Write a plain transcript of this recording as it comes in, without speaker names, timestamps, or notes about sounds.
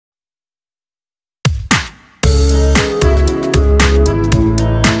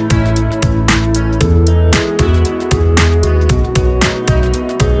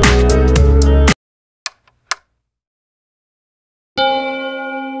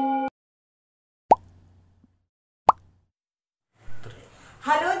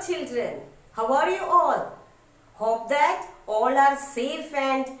Hello children, how are you all? Hope that all are safe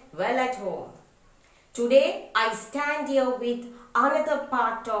and well at home. Today I stand here with another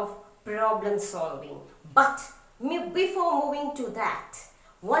part of problem solving. But before moving to that,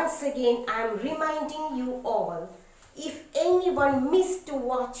 once again I am reminding you all, if anyone missed to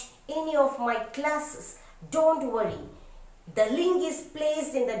watch any of my classes, don't worry. The link is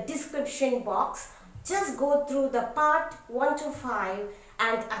placed in the description box. Just go through the part 1 to 5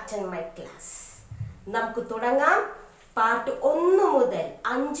 and attend my class. നമുക്ക് തുടങ്ങാം. Part 1 മുതൽ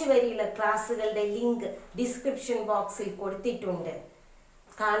 5 വരെയുള്ള ക്ലാസ്സുകളുടെ link description ബോക്സിൽ കൊടുത്തിട്ടുണ്ട്.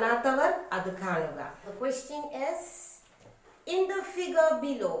 കാണാത്തവർ അത് കാണുക. The question is, in the figure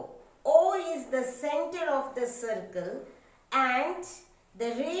below, O is the center of the circle and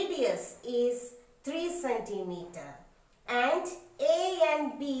the radius is 3 centimeter. And A and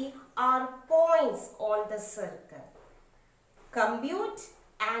B are points on the circle. Compute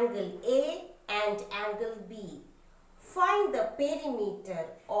angle A and angle B. Find the perimeter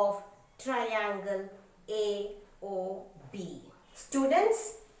of triangle AOB. Students,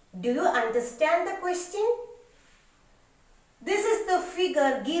 do you understand the question? This is the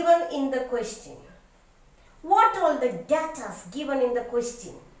figure given in the question. What all the data is given in the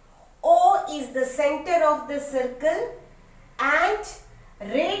question? O is the center of the circle and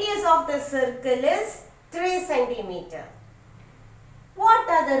radius of the circle is 3 centimeter. What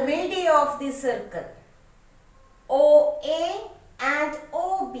are the radii of the circle? OA and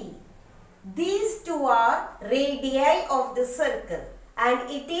OB. These two are radii of the circle and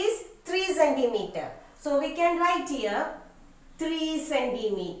it is 3 centimeter. So we can write here 3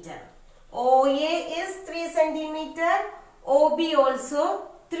 centimeter. OA is 3 centimeter. OB also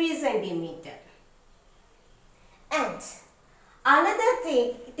 3 centimeter. And another thing,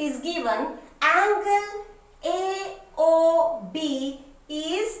 it is given angle AOB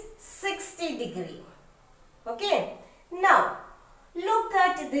is 60 degree. Okay. Now, look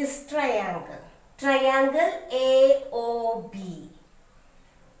at this triangle. Triangle AOB.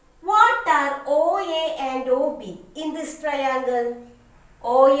 What are OA and OB in this triangle?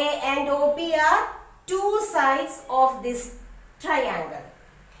 OA and OB are two sides of this triangle.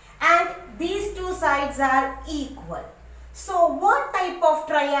 And these two sides are equal. So, what type of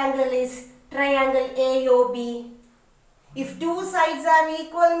triangle is triangle AOB? If two sides are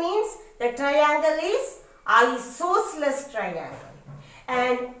equal means the triangle is isosceles triangle.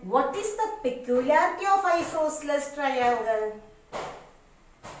 And what is the peculiarity of isosceles triangle?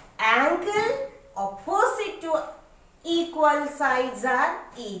 Angle opposite to equal sides are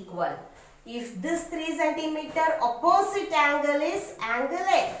equal. If this 3 centimeter opposite angle is angle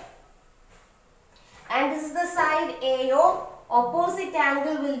A and this is the side AO, opposite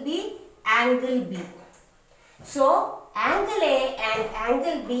angle will be angle B. So, angle A and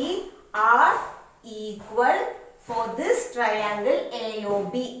angle B are equal for this triangle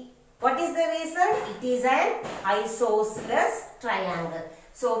AOB. What is the reason? It is an isosceles triangle.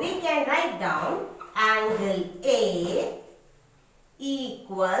 So, we can write down angle A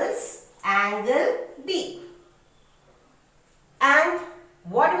equals angle B. And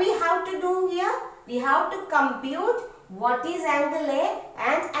what we have to do here? We have to compute what is angle A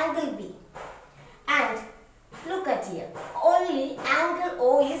and angle B. And look at here. Only angle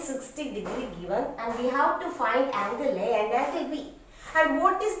O is 60 degree given and we have to find angle A and angle B. And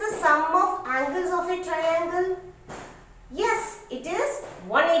what is the sum of angles of a triangle? Yes, it is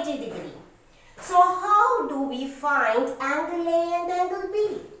 180 degree. So how do we find angle A and angle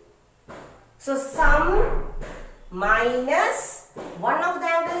B? So sum minus one of the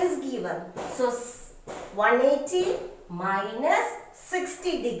angle is given. So 180 minus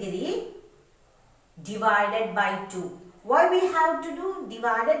 60 degree divided by 2. Why we have to do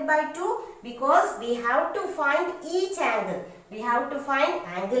divided by 2? Because we have to find each angle. We have to find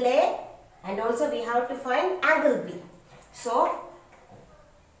angle A and also we have to find angle B. So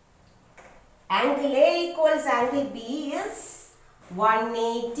angle A equals angle B is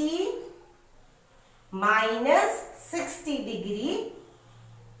 180 minus 60 degree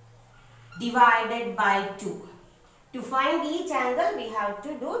divided by 2. To find each angle, we have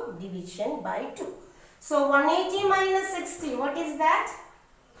to do division by 2. So, 180 minus 60, what is that?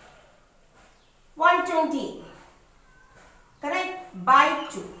 120. Correct? By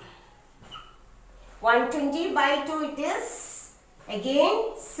 2. 120 by 2, it is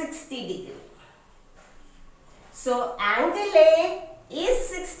again 60 degree. So, angle A is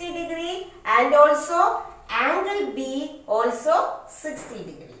 60 degree and also angle B also 60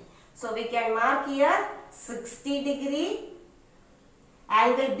 degree. So, we can mark here 60 degree,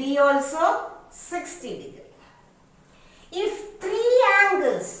 angle B also 60 degree. If three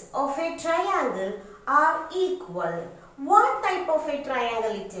angles of a triangle are equal. What type of a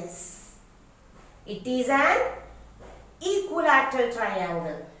triangle it is? It is an equilateral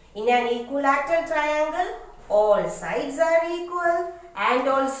triangle. In an equilateral triangle, all sides are equal and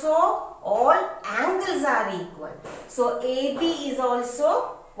also all angles are equal. So AB is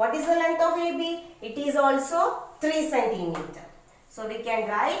also, what is the length of AB? It is also 3 centimeter. So we can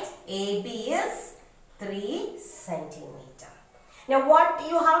write AB is 3 centimeter. Now what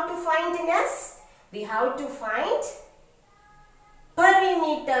you have to find in S? We have to find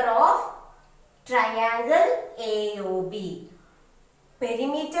perimeter of triangle AOB.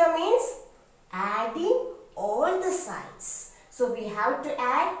 Perimeter means adding all the sides. So we have to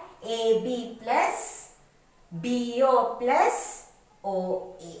add AB plus BO plus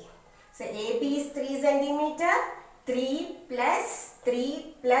OA. So AB is 3 centimeter, 3 plus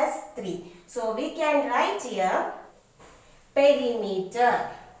 3 plus 3. So we can write here perimeter.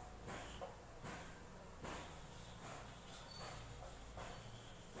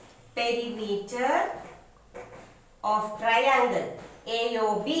 Perimeter of triangle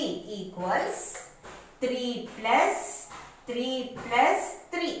AOB equals 3 plus 3 plus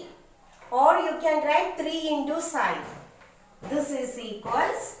 3. Or you can write 3 into side. This is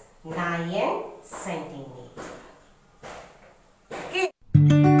equals 9 centimeter.